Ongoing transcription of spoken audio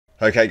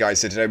Okay guys,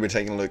 so today we're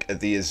taking a look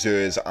at the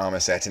Azur's Armor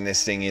Set, and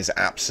this thing is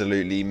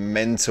absolutely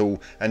mental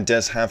and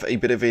does have a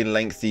bit of a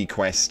lengthy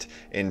quest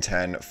in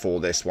turn for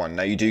this one.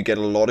 Now you do get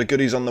a lot of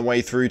goodies on the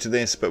way through to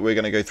this, but we're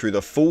going to go through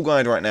the full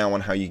guide right now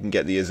on how you can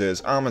get the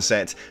Azur's Armor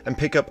Set and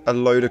pick up a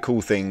load of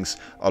cool things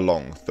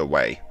along the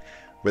way.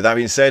 With that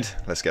being said,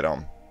 let's get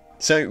on.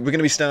 So we're going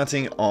to be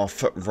starting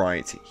off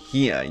right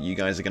here. You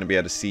guys are going to be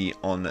able to see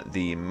on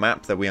the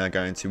map that we are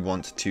going to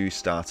want to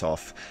start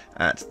off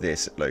at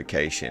this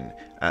location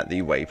at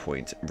the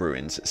Waypoint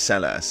Ruins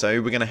Cellar.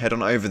 So we're going to head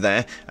on over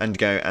there and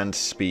go and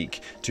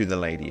speak to the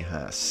lady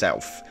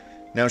herself.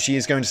 Now she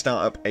is going to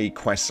start up a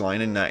quest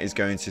line, and that is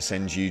going to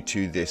send you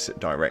to this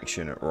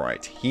direction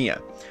right here.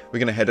 We're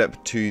going to head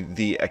up to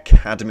the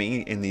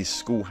academy in the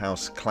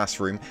schoolhouse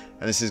classroom,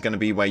 and this is going to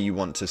be where you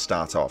want to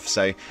start off.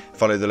 So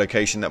follow the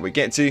location that we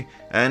get to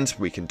and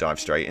we can dive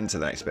straight into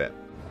the next bit.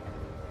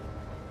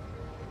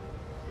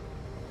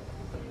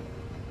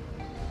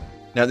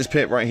 Now this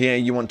pit right here,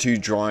 you want to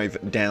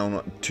drive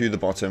down to the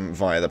bottom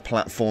via the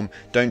platform.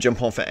 Don't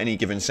jump off at any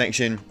given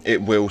section.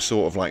 It will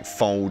sort of like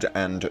fold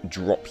and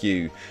drop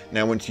you.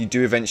 Now once you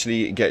do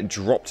eventually get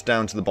dropped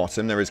down to the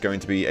bottom, there is going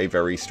to be a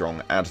very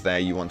strong ad there.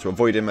 You want to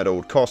avoid him at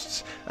all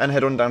costs and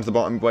head on down to the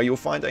bottom where you'll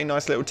find a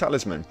nice little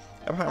talisman.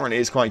 Apparently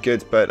it's quite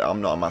good, but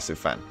I'm not a massive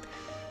fan.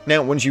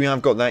 Now, once you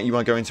have got that, you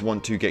are going to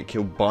want to get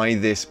killed by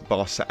this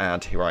boss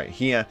ad right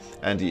here,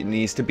 and it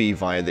needs to be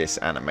via this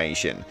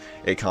animation.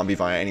 It can't be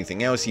via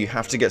anything else. You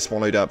have to get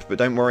swallowed up, but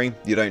don't worry,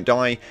 you don't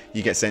die.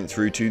 You get sent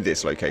through to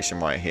this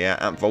location right here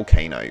at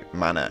Volcano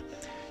Manor.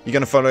 You're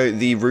going to follow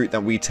the route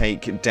that we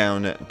take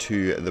down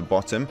to the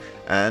bottom,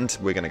 and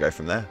we're going to go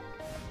from there.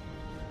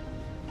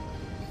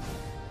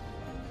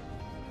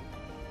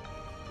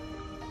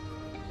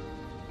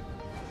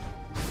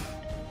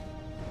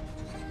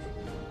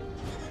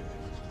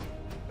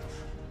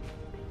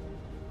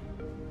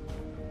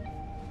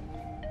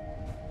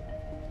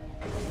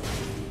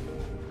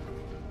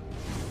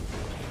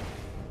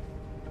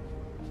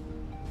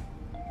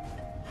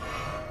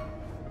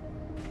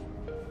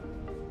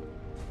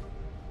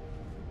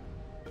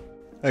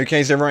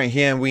 Okay, so right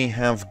here we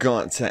have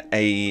got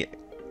a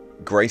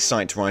grace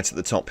site right at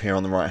the top here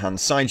on the right hand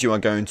side. You are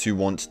going to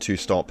want to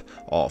stop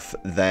off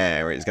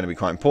there. It's going to be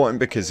quite important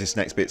because this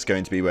next bit's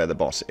going to be where the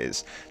boss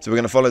is. So we're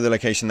going to follow the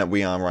location that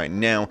we are right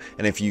now,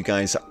 and if you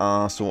guys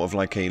are sort of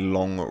like a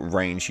long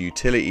range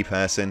utility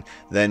person,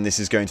 then this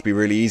is going to be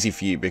really easy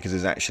for you because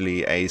there's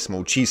actually a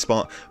small cheese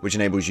spot which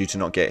enables you to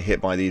not get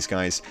hit by these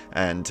guys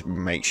and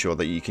make sure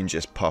that you can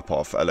just pop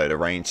off a load of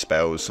range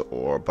spells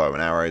or bow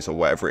and arrows or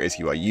whatever it is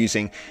you are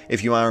using.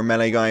 If you are a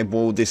melee guy,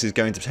 well, this is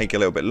going to take a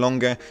little bit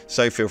longer,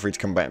 so feel free to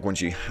come back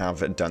once you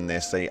have done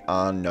this. They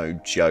are no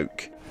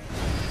joke.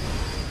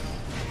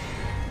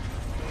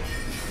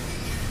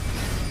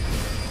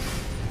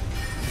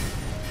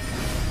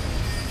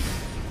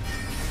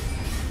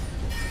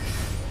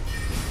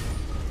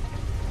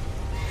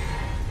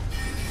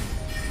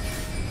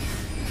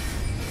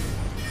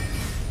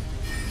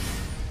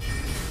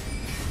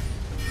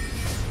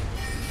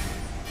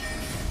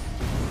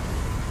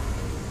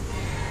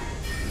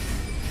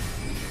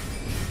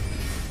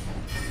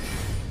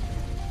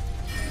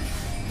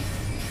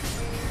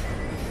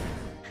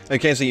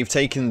 Okay, so you've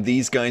taken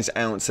these guys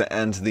out,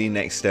 and the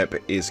next step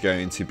is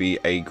going to be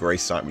a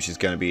grace site, which is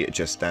going to be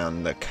just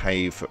down the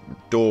cave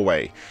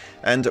doorway.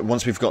 And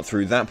once we've got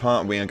through that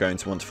part, we are going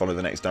to want to follow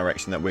the next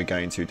direction that we're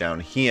going to down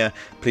here.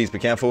 Please be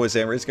careful, as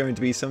there is going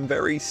to be some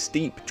very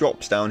steep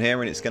drops down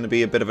here, and it's going to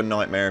be a bit of a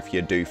nightmare if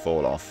you do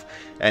fall off.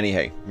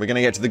 Anyhow, we're going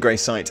to get to the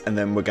grace site, and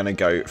then we're going to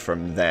go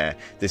from there.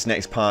 This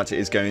next part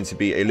is going to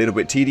be a little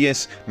bit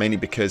tedious, mainly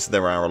because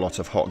there are a lot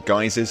of hot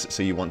geysers,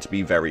 so you want to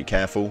be very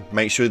careful.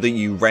 Make sure that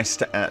you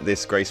rest at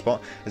this grace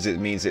spot, as it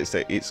means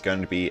it's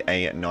going to be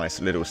a nice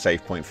little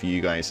safe point for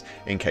you guys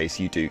in case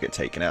you do get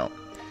taken out.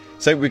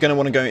 So we're going to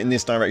want to go in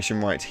this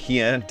direction right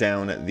here,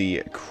 down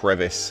the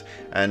crevice,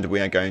 and we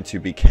are going to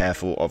be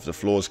careful of the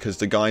floors because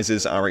the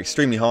geysers are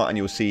extremely hot, and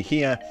you'll see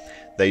here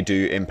they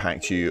do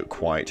impact you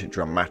quite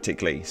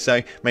dramatically.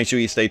 So make sure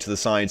you stay to the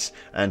sides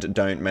and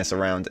don't mess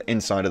around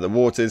inside of the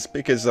waters,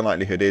 because the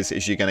likelihood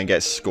is you're going to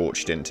get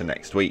scorched into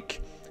next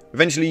week.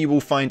 Eventually you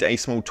will find a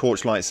small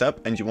torch lights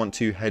up, and you want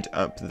to head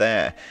up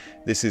there.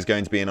 This is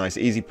going to be a nice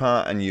easy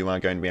part, and you are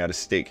going to be able to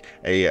stick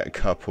a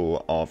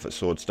couple of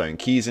swordstone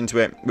keys into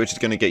it, which is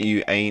going to get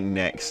you a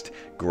next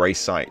grace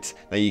site.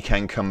 Now you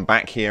can come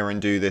back here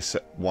and do this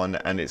one,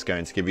 and it's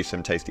going to give you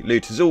some tasty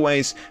loot as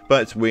always,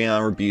 but we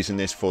are abusing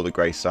this for the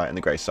grace site and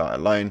the grace site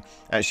alone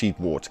at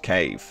Sheepwater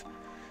Cave.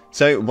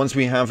 So once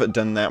we have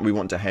done that, we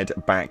want to head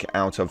back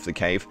out of the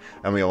cave,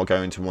 and we are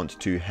going to want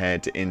to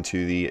head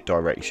into the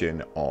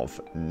direction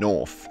of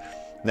north.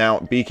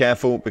 Now be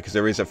careful, because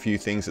there is a few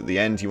things at the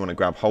end. You want to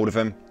grab hold of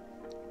them.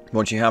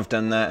 Once you have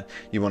done that,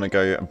 you want to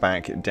go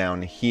back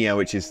down here,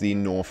 which is the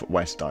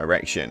northwest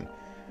direction.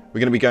 We're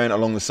going to be going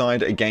along the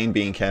side, again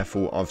being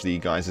careful of the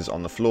geysers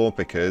on the floor,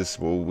 because,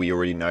 well, we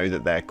already know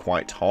that they're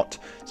quite hot,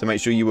 so make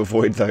sure you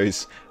avoid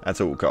those at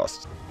all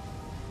costs.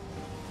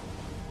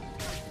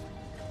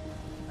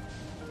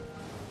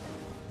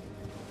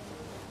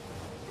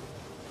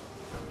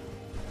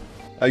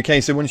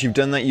 Okay, so once you've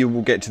done that, you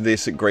will get to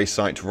this grey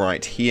site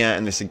right here,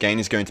 and this again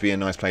is going to be a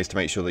nice place to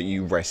make sure that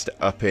you rest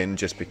up in,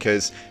 just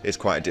because it's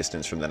quite a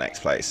distance from the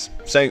next place.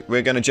 So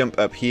we're going to jump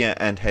up here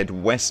and head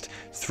west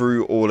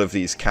through all of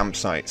these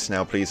campsites.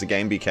 Now please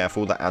again be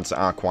careful, the ads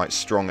are quite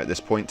strong at this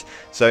point,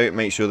 so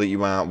make sure that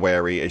you are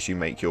wary as you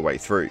make your way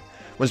through.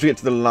 Once we get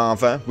to the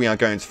lava, we are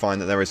going to find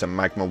that there is a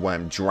magma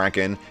worm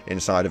dragon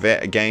inside of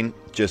it. Again,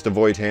 just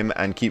avoid him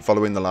and keep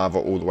following the lava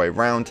all the way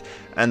around.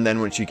 And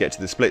then once you get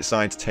to the split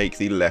side, take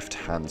the left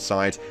hand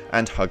side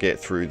and hug it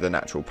through the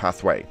natural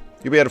pathway.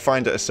 You'll be able to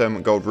find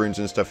some gold runes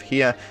and stuff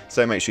here,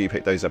 so make sure you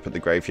pick those up at the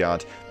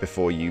graveyard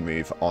before you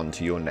move on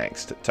to your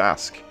next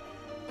task.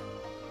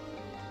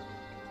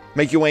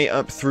 Make your way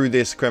up through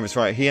this crevice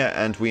right here,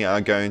 and we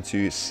are going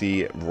to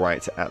see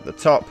right at the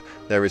top,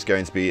 there is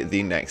going to be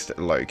the next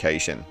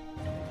location.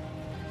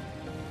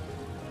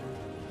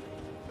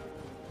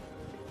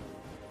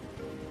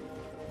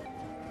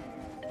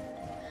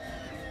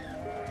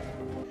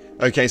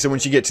 Okay, so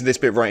once you get to this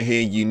bit right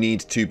here, you need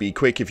to be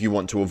quick if you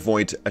want to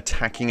avoid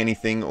attacking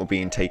anything or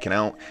being taken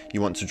out.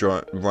 You want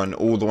to run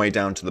all the way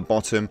down to the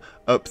bottom,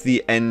 up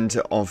the end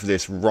of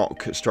this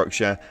rock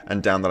structure,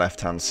 and down the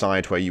left-hand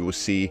side where you will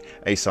see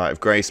a site of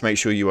grace. Make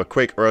sure you are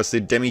quick, or else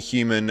the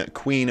demi-human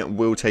queen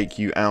will take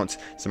you out,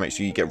 so make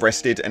sure you get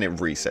rested and it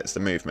resets the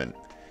movement.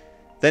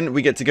 Then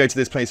we get to go to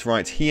this place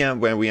right here,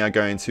 where we are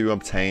going to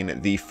obtain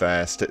the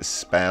first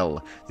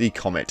spell, the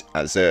Comet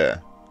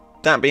Azur.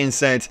 That being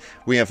said,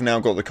 we have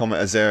now got the Comet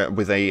Azur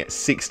with a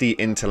 60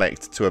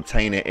 intellect to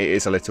obtain it. It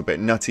is a little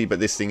bit nutty, but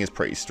this thing is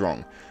pretty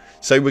strong.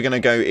 So we're going to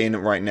go in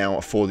right now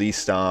for the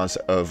Stars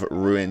of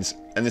Ruins,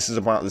 and this is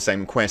about the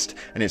same quest,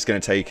 and it's going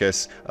to take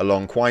us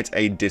along quite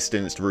a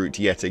distanced route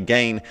yet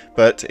again,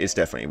 but it's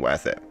definitely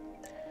worth it.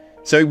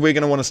 So we're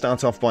going to want to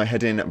start off by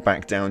heading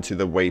back down to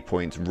the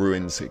Waypoint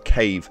Ruins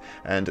Cave,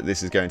 and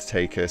this is going to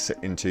take us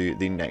into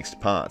the next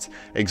part.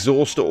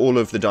 Exhaust all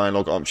of the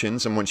dialogue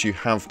options, and once you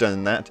have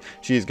done that,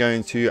 she is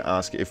going to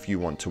ask if you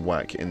want to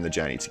work in the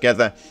journey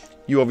together.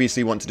 You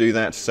obviously want to do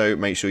that, so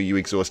make sure you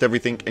exhaust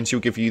everything, and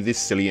she'll give you this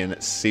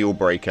Cillian Seal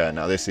Breaker.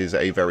 Now this is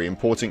a very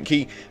important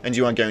key, and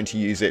you are going to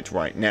use it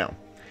right now.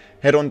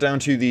 Head on down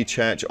to the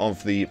Church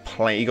of the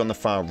Plague on the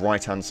far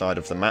right hand side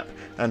of the map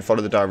and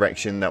follow the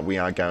direction that we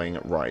are going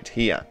right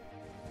here.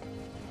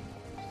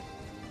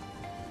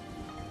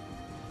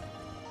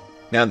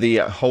 Now the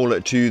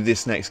hole to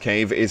this next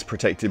cave is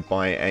protected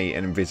by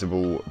an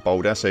invisible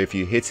boulder, so if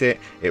you hit it,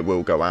 it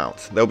will go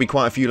out. There'll be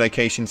quite a few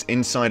locations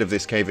inside of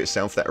this cave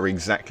itself that are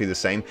exactly the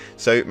same,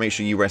 so make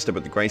sure you rest up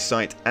at the grace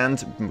site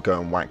and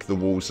go and whack the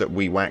walls that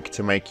we whack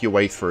to make your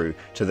way through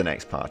to the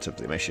next part of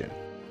the mission.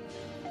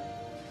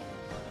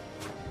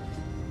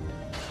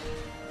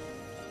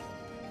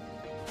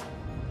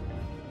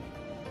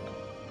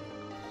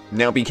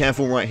 Now be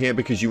careful right here,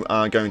 because you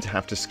are going to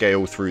have to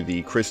scale through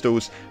the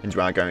crystals, and you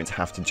are going to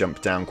have to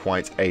jump down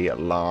quite a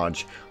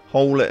large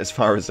hole. As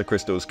far as the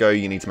crystals go,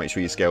 you need to make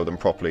sure you scale them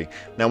properly.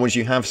 Now once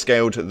you have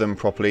scaled them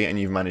properly and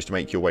you've managed to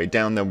make your way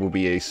down, there will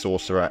be a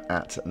sorcerer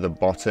at the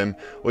bottom.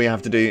 All you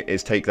have to do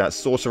is take that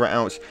sorcerer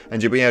out,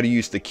 and you'll be able to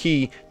use the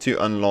key to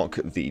unlock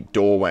the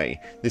doorway.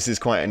 This is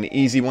quite an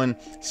easy one,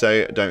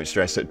 so don't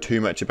stress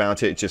too much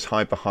about it. Just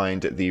hide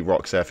behind the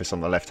rock surface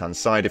on the left hand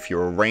side. If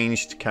you're a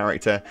ranged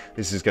character,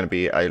 this is going to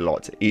be a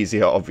lot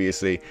easier,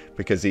 obviously,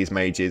 because these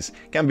mages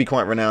can be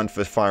quite renowned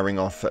for firing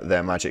off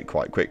their magic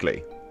quite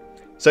quickly.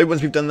 So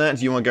once we've done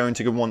that, you are going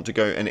to want to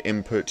go and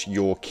input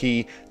your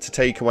key to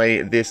take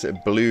away this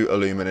blue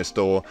luminous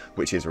door,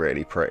 which is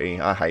really pretty.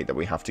 I hate that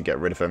we have to get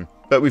rid of them,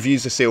 but we've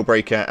used a seal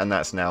breaker and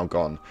that's now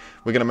gone.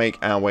 We're going to make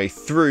our way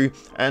through,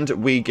 and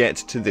we get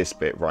to this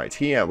bit right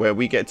here where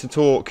we get to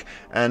talk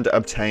and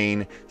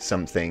obtain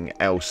something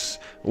else.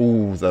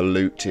 Ooh, the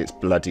loot is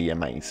bloody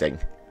amazing.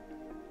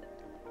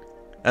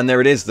 And there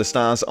it is, the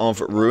Stars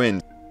of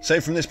Ruin. So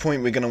from this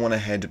point, we're going to want to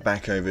head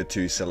back over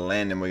to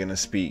Selene, and we're going to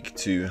speak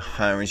to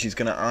her, and she's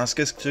going to ask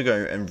us to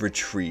go and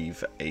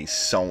retrieve a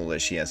soul that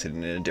she has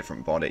hidden in a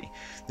different body.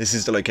 This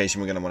is the location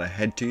we're going to want to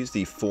head to, is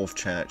the 4th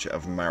Church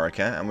of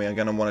Marika, and we are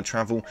going to want to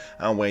travel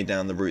our way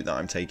down the route that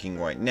I'm taking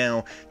right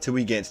now till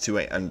we get to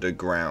an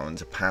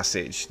underground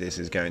passage. This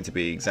is going to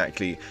be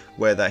exactly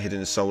where that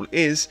hidden soul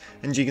is,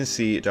 and you can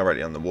see it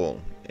directly on the wall.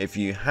 If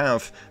you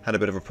have had a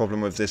bit of a problem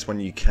with this one,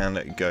 you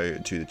can go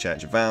to the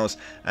Church of Vows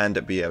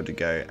and be able to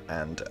go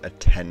and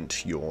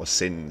attent your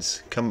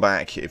sins. Come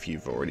back if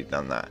you've already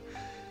done that.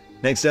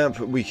 Next up,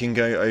 we can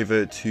go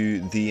over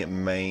to the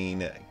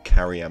main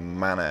carrier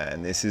manor,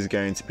 and this is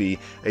going to be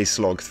a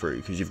slog through,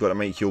 because you've got to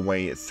make your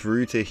way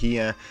through to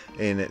here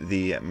in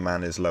the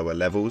manor's lower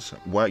levels,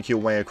 work your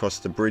way across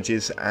the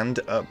bridges and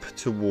up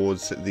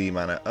towards the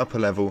manor upper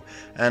level,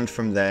 and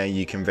from there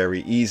you can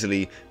very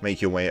easily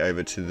make your way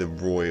over to the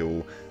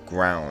royal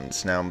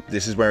grounds. Now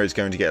this is where it's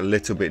going to get a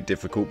little bit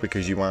difficult,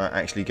 because you are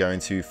actually going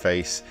to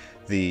face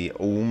the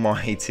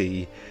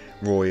almighty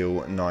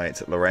Royal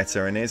Knight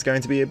Loretta, and it's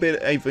going to be a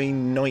bit of a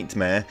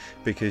nightmare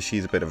because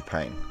she's a bit of a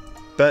pain.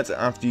 But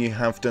after you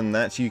have done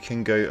that, you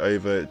can go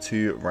over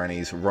to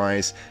Ranni's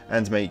Rise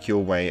and make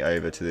your way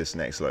over to this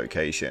next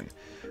location.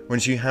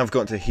 Once you have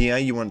got to here,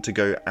 you want to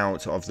go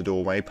out of the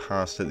doorway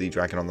past the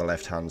dragon on the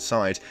left hand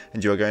side,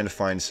 and you are going to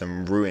find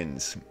some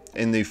ruins.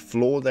 In the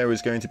floor there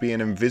is going to be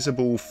an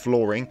invisible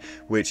flooring,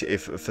 which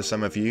for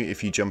some of you,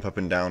 if you jump up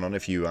and down on,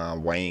 if you are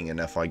weighing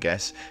enough I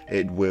guess,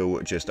 it will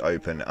just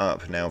open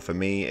up. Now for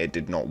me it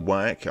did not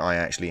work. I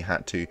actually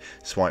had to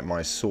swipe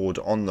my sword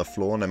on the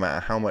floor. No matter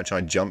how much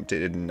I jumped, it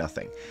did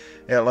nothing.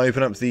 It'll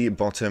open up the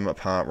bottom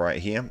part right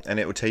here, and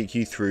it will take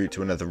you through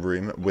to another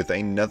room with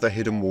another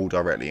hidden wall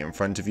directly in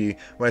front of you,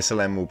 where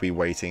Selene will be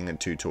waiting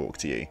to talk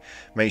to you.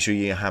 Make sure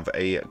you have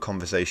a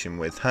conversation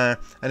with her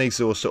and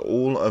exhaust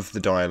all of the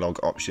dialogue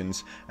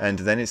options, and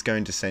then it's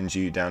going to send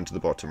you down to the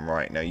bottom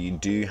right. Now you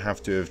do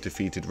have to have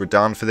defeated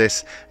Radahn for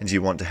this, and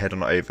you want to head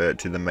on over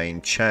to the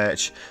main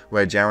church,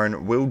 where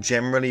Jaren will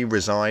generally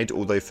reside,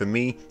 although for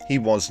me he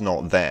was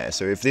not there.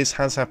 So if this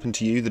has happened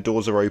to you, the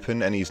doors are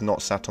open and he's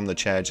not sat on the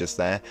chair just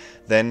there,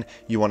 then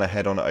you want to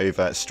head on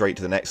over straight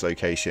to the next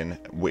location,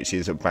 which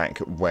is back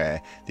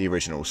where the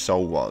original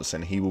soul was,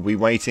 and he will be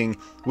waiting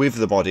with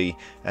the body,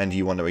 and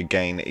you want to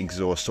again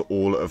exhaust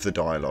all of the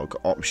dialogue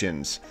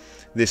options.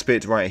 This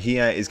bit right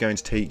here is going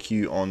to take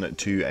you on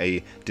to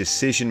a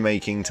decision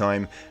making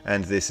time,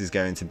 and this is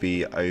going to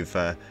be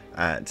over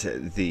at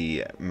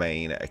the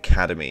main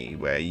academy,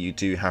 where you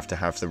do have to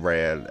have the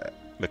Rhea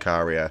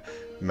Lucaria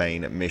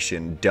main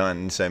mission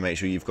done. So make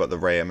sure you've got the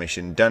Rhea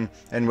mission done,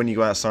 and when you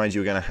go outside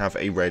you're going to have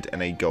a red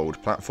and a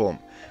gold platform.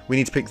 We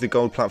need to pick the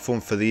gold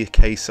platform for the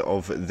case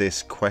of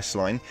this quest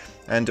line,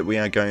 and we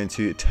are going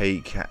to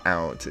take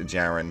out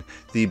Jaren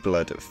the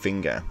Blood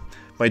Finger.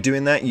 By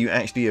doing that, you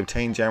actually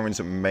obtain Jaren's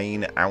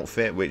main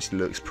outfit, which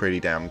looks pretty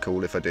damn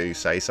cool if I do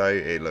say so.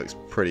 It looks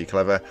pretty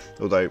clever,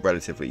 although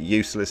relatively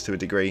useless to a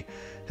degree.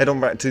 Head on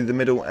back to the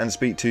middle and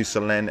speak to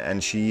Selene,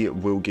 and she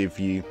will give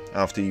you,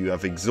 after you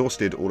have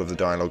exhausted all of the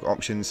dialogue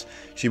options,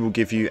 she will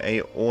give you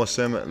a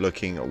awesome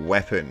looking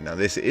weapon. Now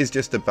this is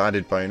just a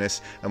added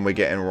bonus, and we're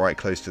getting right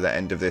close to the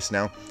end of this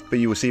now, but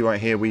you will see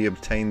right here we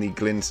obtain the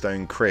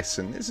Glintstone Chris,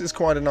 and this is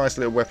quite a nice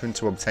little weapon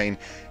to obtain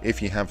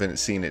if you haven't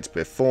seen it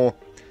before.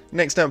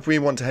 Next up, we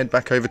want to head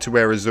back over to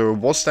where Azur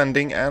was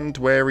standing, and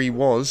where he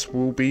was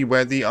will be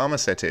where the armor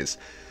set is.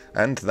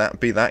 And that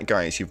be that,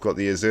 guys. You've got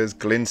the Azur's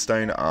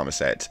Glintstone Armor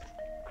Set.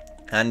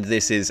 And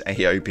this is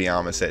a OP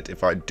armor set.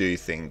 If I do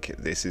think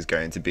this is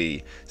going to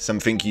be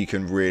something you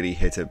can really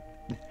hit a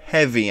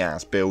heavy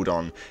ass build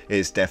on,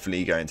 it's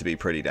definitely going to be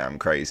pretty damn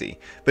crazy.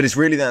 But it's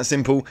really that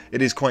simple.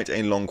 It is quite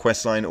a long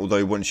quest line,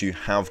 although once you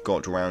have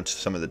got around to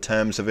some of the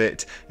terms of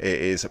it, it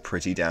is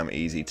pretty damn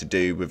easy to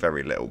do with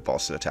very little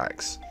boss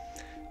attacks.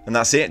 And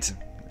that's it.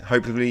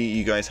 Hopefully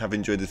you guys have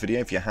enjoyed this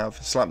video. If you have,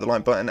 slap the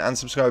like button and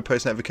subscribe,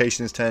 post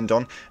notifications turned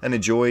on, and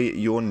enjoy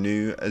your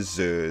new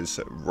Azur's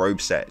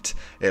robe set.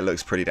 It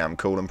looks pretty damn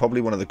cool, and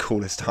probably one of the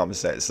coolest armor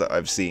sets that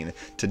I've seen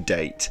to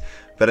date.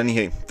 But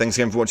anywho, thanks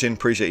again for watching,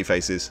 appreciate your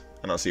faces,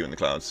 and I'll see you in the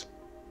clouds.